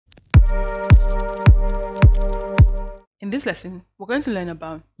this lesson, we're going to learn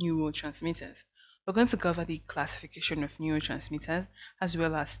about neurotransmitters. We're going to cover the classification of neurotransmitters as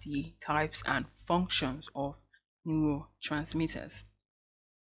well as the types and functions of neurotransmitters.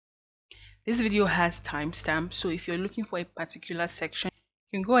 This video has timestamps, so if you're looking for a particular section,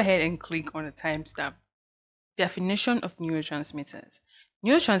 you can go ahead and click on the timestamp. Definition of neurotransmitters.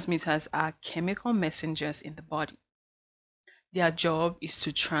 Neurotransmitters are chemical messengers in the body. Their job is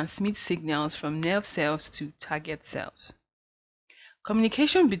to transmit signals from nerve cells to target cells.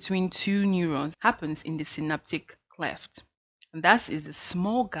 Communication between two neurons happens in the synaptic cleft, and that is the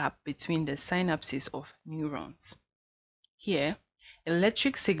small gap between the synapses of neurons. Here,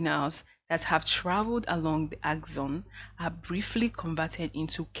 electric signals that have traveled along the axon are briefly converted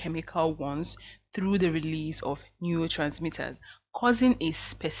into chemical ones through the release of neurotransmitters, causing a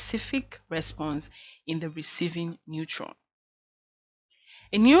specific response in the receiving neutron.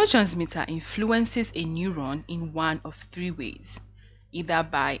 A neurotransmitter influences a neuron in one of three ways, either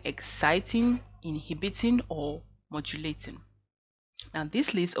by exciting, inhibiting, or modulating. Now,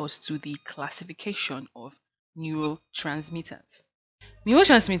 this leads us to the classification of neurotransmitters.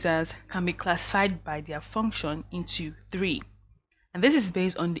 Neurotransmitters can be classified by their function into three, and this is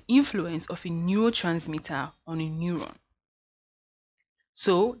based on the influence of a neurotransmitter on a neuron.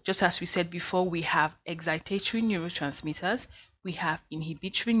 So, just as we said before, we have excitatory neurotransmitters, we have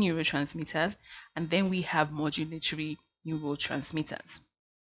inhibitory neurotransmitters, and then we have modulatory neurotransmitters.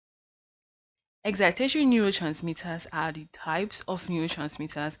 Excitatory neurotransmitters are the types of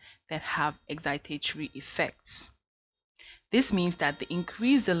neurotransmitters that have excitatory effects. This means that they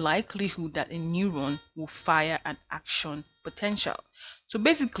increase the likelihood that a neuron will fire an action potential. So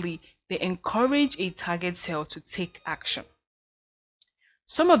basically, they encourage a target cell to take action.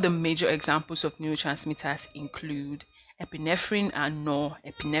 Some of the major examples of neurotransmitters include epinephrine and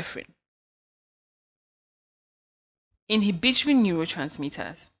norepinephrine. Inhibitory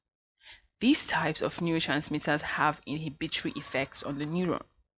neurotransmitters. These types of neurotransmitters have inhibitory effects on the neuron.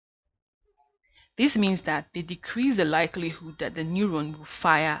 This means that they decrease the likelihood that the neuron will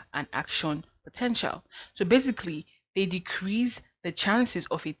fire an action potential. So basically, they decrease the chances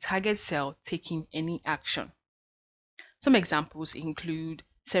of a target cell taking any action. Some examples include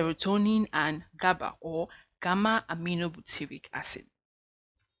serotonin and GABA, or gamma aminobutyric acid.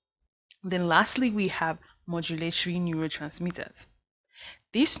 Then lastly, we have modulatory neurotransmitters.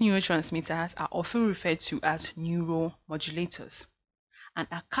 These neurotransmitters are often referred to as neuromodulators and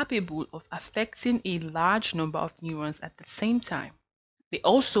are capable of affecting a large number of neurons at the same time. They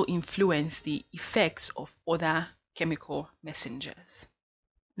also influence the effects of other chemical messengers.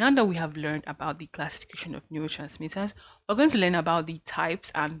 Now that we have learned about the classification of neurotransmitters, we're going to learn about the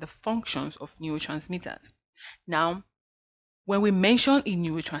types and the functions of neurotransmitters. Now, when we mention a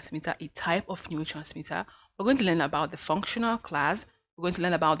neurotransmitter, a type of neurotransmitter, we're going to learn about the functional class, we're going to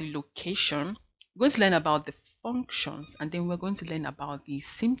learn about the location, we're going to learn about the functions, and then we're going to learn about the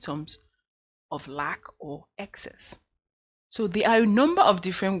symptoms of lack or excess. So there are a number of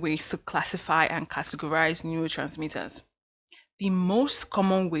different ways to classify and categorize neurotransmitters. The most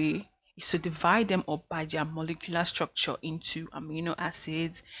common way is to divide them up by their molecular structure into amino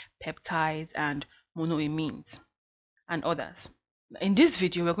acids, peptides, and monoamines, and others. In this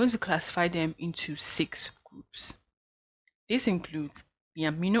video, we're going to classify them into 6 groups. This includes the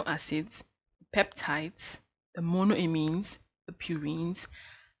amino acids, the peptides, the monoamines, the purines,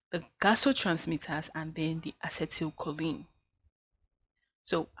 the gasotransmitters, and then the acetylcholine.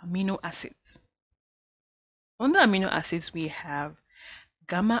 So, amino acids. Under amino acids, we have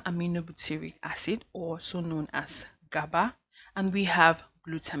gamma aminobutyric acid, also known as GABA, and we have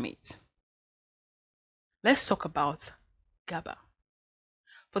glutamate. Let's talk about GABA.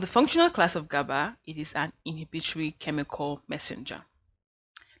 For the functional class of GABA, it is an inhibitory chemical messenger.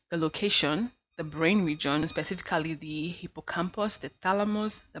 The location, the brain region, specifically the hippocampus, the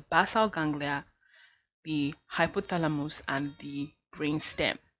thalamus, the basal ganglia, the hypothalamus, and the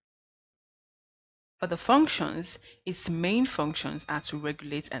brainstem. For the functions, its main functions are to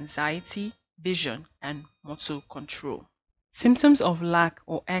regulate anxiety, vision, and motor control. Symptoms of lack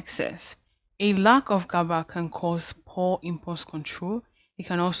or excess. A lack of GABA can cause poor impulse control. It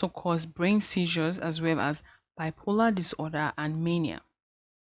can also cause brain seizures as well as bipolar disorder and mania.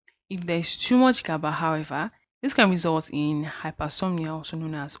 If there is too much GABA, however, this can result in hypersomnia, also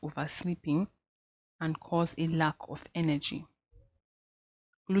known as oversleeping, and cause a lack of energy.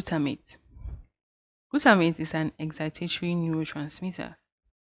 Glutamate. Glutamate is an excitatory neurotransmitter.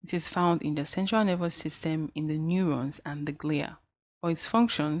 It is found in the central nervous system, in the neurons and the glia. For its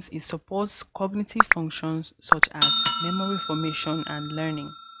functions, it supports cognitive functions such as memory formation and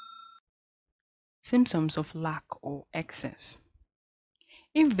learning. Symptoms of lack or excess.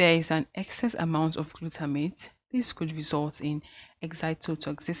 If there is an excess amount of glutamate, this could result in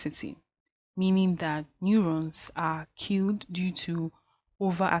excitotoxicity, meaning that neurons are killed due to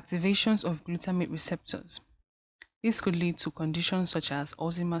overactivations of glutamate receptors. This could lead to conditions such as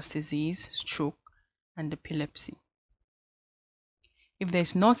Alzheimer's disease, stroke, and epilepsy. If there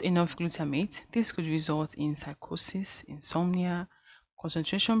is not enough glutamate, this could result in psychosis, insomnia,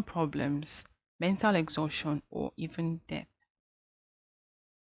 concentration problems, mental exhaustion, or even death.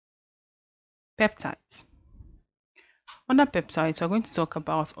 Peptides. Under peptides, we're going to talk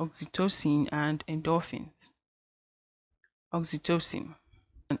about oxytocin and endorphins. Oxytocin.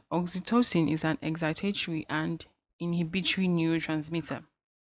 Oxytocin is an excitatory and inhibitory neurotransmitter.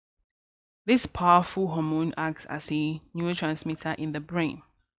 This powerful hormone acts as a neurotransmitter in the brain.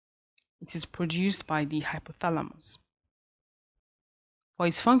 It is produced by the hypothalamus. For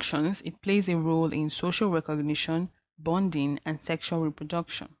its functions, it plays a role in social recognition, bonding, and sexual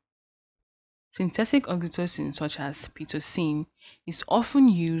reproduction. Synthetic oxytocin, such as pitocin, is often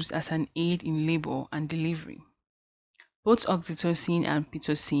used as an aid in labor and delivery. Both oxytocin and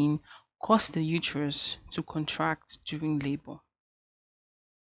pitocin cause the uterus to contract during labor.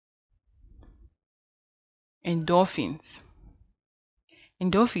 Endorphins.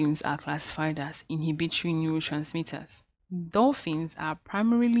 Endorphins are classified as inhibitory neurotransmitters. Endorphins are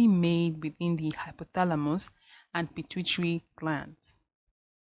primarily made within the hypothalamus and pituitary glands.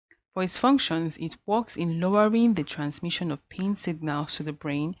 For its functions, it works in lowering the transmission of pain signals to the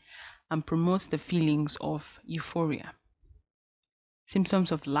brain and promotes the feelings of euphoria.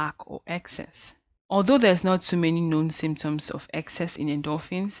 Symptoms of lack or excess. Although there's not too many known symptoms of excess in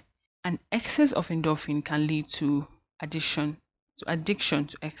endorphins, an excess of endorphin can lead to addiction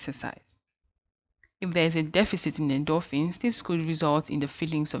to exercise. If there is a deficit in endorphins, this could result in the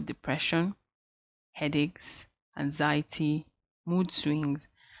feelings of depression, headaches, anxiety, mood swings,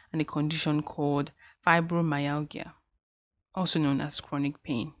 and a condition called fibromyalgia, also known as chronic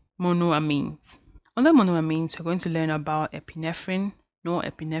pain. Monoamines. Under monoamines, we're going to learn about epinephrine,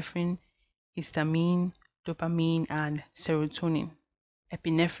 norepinephrine, histamine, dopamine, and serotonin.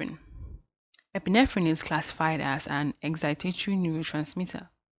 Epinephrine. Epinephrine is classified as an excitatory neurotransmitter.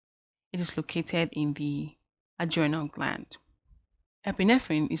 It is located in the adrenal gland.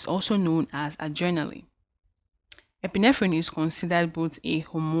 Epinephrine is also known as adrenaline. Epinephrine is considered both a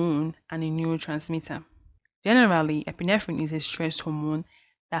hormone and a neurotransmitter. Generally, epinephrine is a stress hormone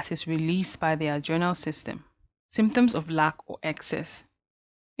that is released by the adrenal system. Symptoms of lack or excess.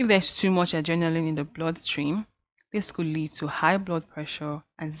 If there's too much adrenaline in the bloodstream, this could lead to high blood pressure,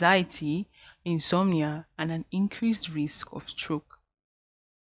 anxiety, insomnia, and an increased risk of stroke.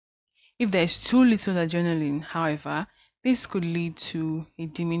 If there is too little adrenaline, however, this could lead to a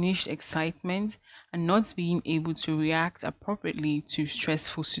diminished excitement and not being able to react appropriately to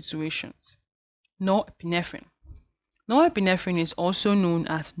stressful situations. Norepinephrine. Norepinephrine is also known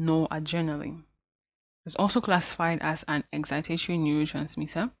as noradrenaline. It's also classified as an excitatory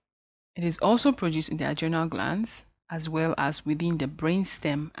neurotransmitter. It is also produced in the adrenal glands as well as within the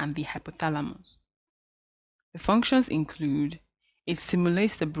brainstem and the hypothalamus. The functions include: it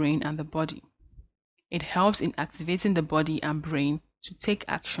stimulates the brain and the body. It helps in activating the body and brain to take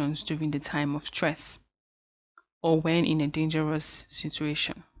actions during the time of stress or when in a dangerous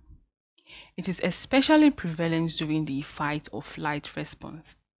situation. It is especially prevalent during the fight or flight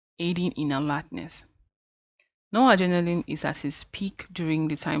response, aiding in alertness. Noradrenaline is at its peak during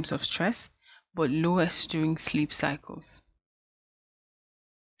the times of stress, but lowest during sleep cycles.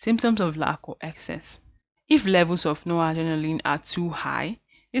 Symptoms of lack or excess. If levels of noradrenaline are too high,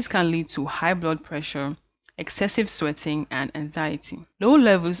 this can lead to high blood pressure, excessive sweating, and anxiety. Low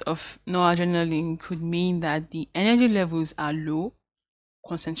levels of noradrenaline could mean that the energy levels are low,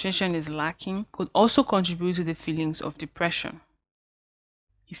 concentration is lacking, could also contribute to the feelings of depression.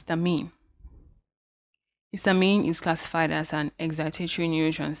 Histamine. Histamine is classified as an excitatory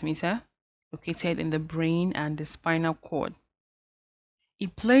neurotransmitter located in the brain and the spinal cord.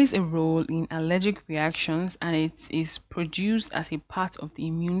 It plays a role in allergic reactions and it is produced as a part of the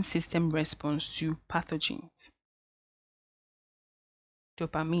immune system response to pathogens.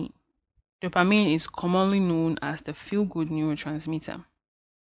 Dopamine. Dopamine is commonly known as the feel-good neurotransmitter.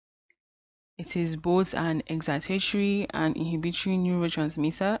 It is both an excitatory and inhibitory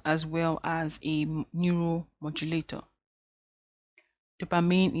neurotransmitter as well as a neuromodulator.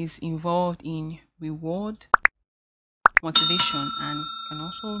 Dopamine is involved in reward, motivation, and can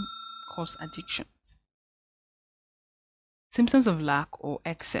also cause addictions. Symptoms of lack or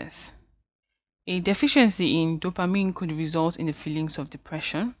excess. A deficiency in dopamine could result in the feelings of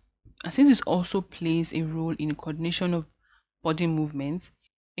depression, And since it also plays a role in coordination of body movements,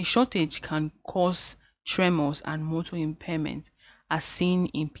 a shortage can cause tremors and motor impairment, as seen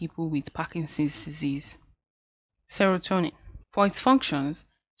in people with Parkinson's disease. Serotonin. For its functions,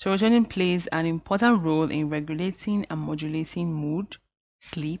 serotonin plays an important role in regulating and modulating mood,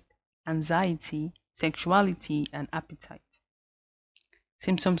 sleep, anxiety, sexuality, and appetite.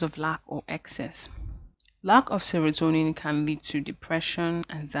 Symptoms of lack or excess. Lack of serotonin can lead to depression,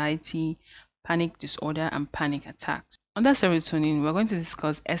 anxiety, panic disorder, and panic attacks. Under serotonin, we're going to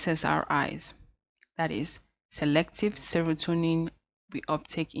discuss SSRIs, that is, selective serotonin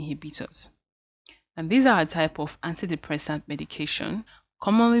reuptake inhibitors. And these are a type of antidepressant medication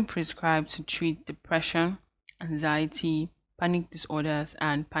commonly prescribed to treat depression, anxiety, panic disorders,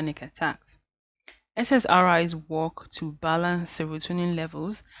 and panic attacks. SSRIs work to balance serotonin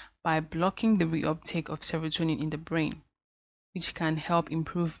levels by blocking the reuptake of serotonin in the brain, which can help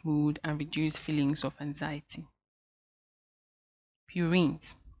improve mood and reduce feelings of anxiety.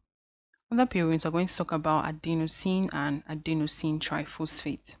 Purines. Under purines, we're going to talk about adenosine and adenosine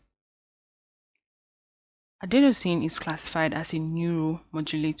triphosphate. Adenosine is classified as a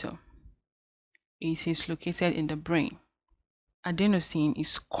neuromodulator. It is located in the brain. Adenosine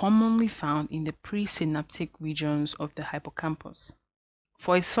is commonly found in the presynaptic regions of the hippocampus.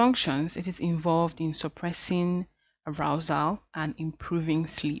 For its functions, it is involved in suppressing arousal and improving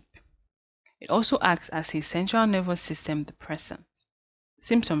sleep. It also acts as a central nervous system depressant.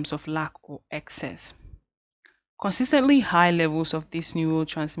 Symptoms of lack or excess. Consistently high levels of this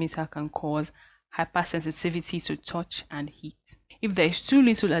neurotransmitter can cause hypersensitivity to touch and heat. If there is too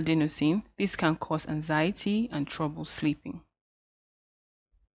little adenosine, this can cause anxiety and trouble sleeping.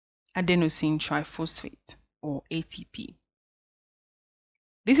 Adenosine triphosphate, or ATP.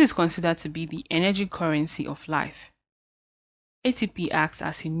 This is considered to be the energy currency of life. ATP acts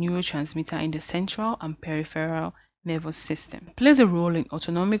as a neurotransmitter in the central and peripheral nervous system. It plays a role in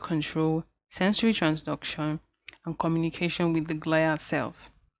autonomic control, sensory transduction, and communication with the glial cells.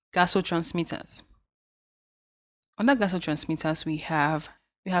 Gasotransmitters. Under gasotransmitters, we have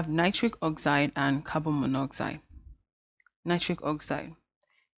nitric oxide and carbon monoxide. Nitric oxide.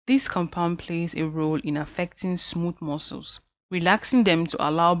 This compound plays a role in affecting smooth muscles, relaxing them to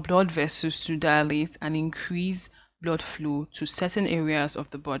allow blood vessels to dilate and increase blood flow to certain areas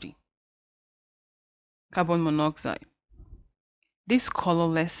of the body. Carbon monoxide. This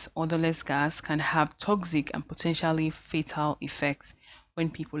colorless, odorless gas can have toxic and potentially fatal effects when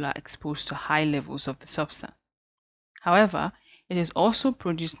people are exposed to high levels of the substance. However, it is also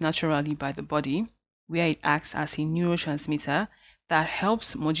produced naturally by the body, where it acts as a neurotransmitter that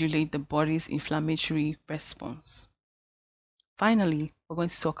helps modulate the body's inflammatory response. Finally, we're going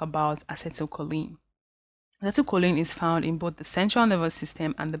to talk about acetylcholine. Acetylcholine is found in both the central nervous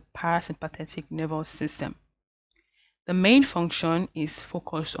system and the parasympathetic nervous system. The main function is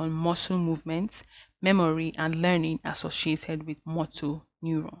focused on muscle movements, memory, and learning associated with motor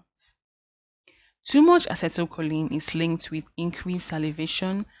neurons. Too much acetylcholine is linked with increased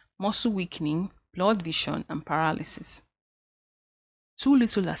salivation, muscle weakening, blurred vision, and paralysis. Too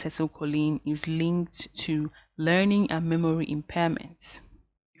little acetylcholine is linked to learning and memory impairments.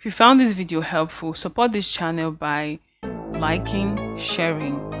 If you found this video helpful, support this channel by liking,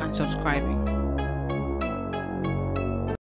 sharing, and subscribing.